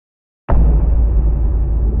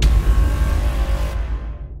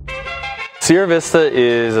Sierra Vista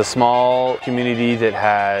is a small community that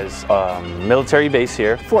has a military base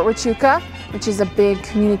here. Fort Huachuca, which is a big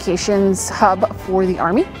communications hub for the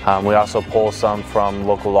Army. We also pull some from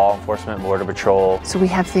local law enforcement, Border Patrol. So we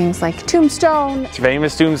have things like Tombstone.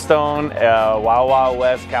 Famous Tombstone, Wild Wild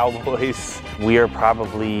West Cowboys. We are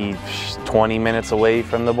probably 20 minutes away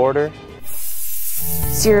from the border.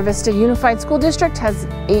 Sierra Vista Unified School District has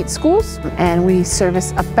 8 schools, and we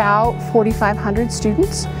service about 4,500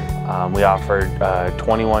 students. We offer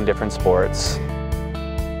 21 different sports.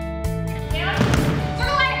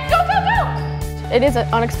 It is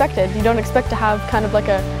unexpected. You don't expect to have kind of like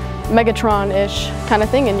a Megatron-ish kind of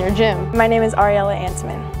thing in your gym. My name is Ariella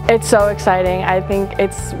Antman. It's so exciting. I think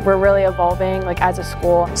we're really evolving like as a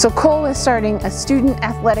school. So Cole is starting a student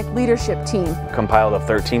athletic leadership team. Compiled of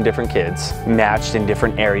 13 different kids, matched in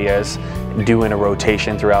different areas, doing a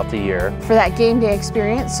rotation throughout the year. For that game day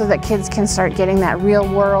experience, so that kids can start getting that real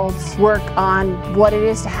world work on what it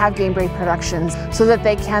is to have game day productions, so that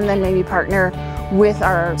they can then maybe partner with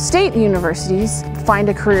our state universities, find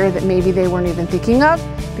a career that maybe they weren't even thinking of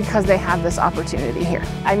because they have this opportunity here.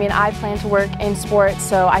 I mean, I plan to work in sports,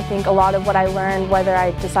 so I think a lot of what I learned, whether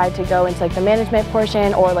I decide to go into like the management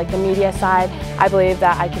portion or like the media side, I believe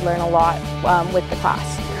that I could learn a lot with the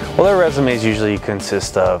class. Well, their resumes usually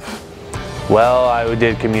consist of, well, I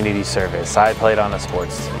did community service, I played on a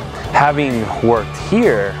sports team. Having worked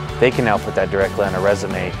here, they can now put that directly on a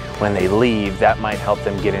resume when they leave. That might help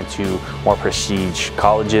them get into more prestige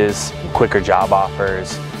colleges, quicker job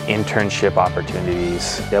offers, internship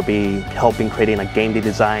opportunities. They'll be helping creating a game day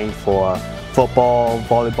design for football,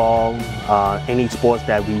 volleyball, any sports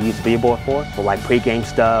that we use Billboard for like pre-game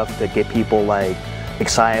stuff to get people like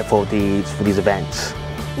excited for these events.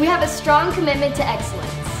 We have a strong commitment to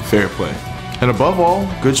excellence. Fair play. And above all,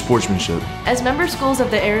 good sportsmanship. As member schools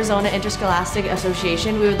of the Arizona Interscholastic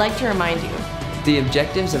Association, we would like to remind you, the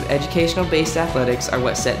objectives of educational-based athletics are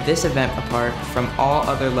what set this event apart from all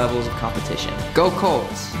other levels of competition. Go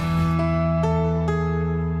Colts!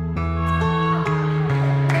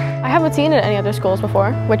 I haven't seen it at any other schools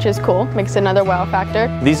before, which is cool, makes it another wow factor.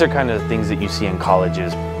 These are kind of the things that you see in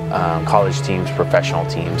colleges, college teams, professional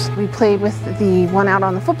teams. We played with the one out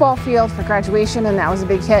on the football field for graduation, and that was a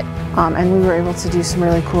big hit. And we were able to do some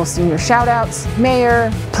really cool senior shout outs.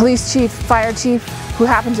 Mayor, police chief, fire chief, who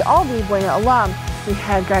happened to all be Buena alum. We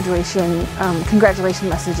had graduation, congratulation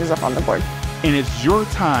messages up on the board. And it's your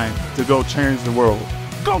time to go change the world.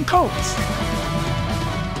 Go Colts!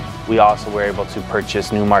 We also were able to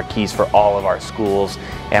purchase new marquees for all of our schools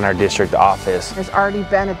and our district office. There's already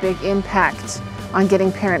been a big impact on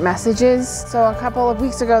getting parent messages. So a couple of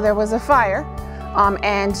weeks ago there was a fire,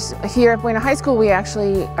 and here at Buena High School we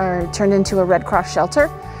actually are turned into a Red Cross shelter,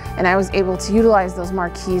 and I was able to utilize those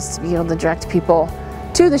marquees to be able to direct people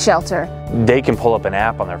to the shelter. They can pull up an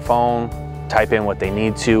app on their phone, type in what they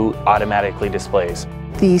need to, automatically displays.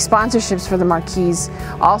 The sponsorships for the marquees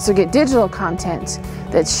also get digital content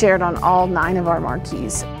that's shared on all 9 of our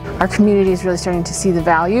marquees. Our community is really starting to see the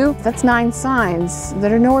value. That's 9 signs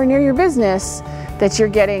that are nowhere near your business that you're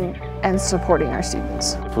getting and supporting our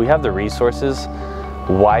students. If we have the resources,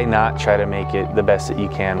 why not try to make it the best that you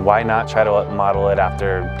can? Why not try to model it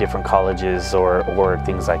after different colleges or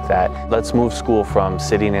things like that? Let's move school from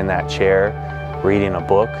sitting in that chair, reading a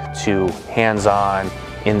book, to hands-on,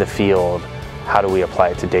 in the field. How do we apply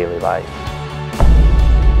it to daily life?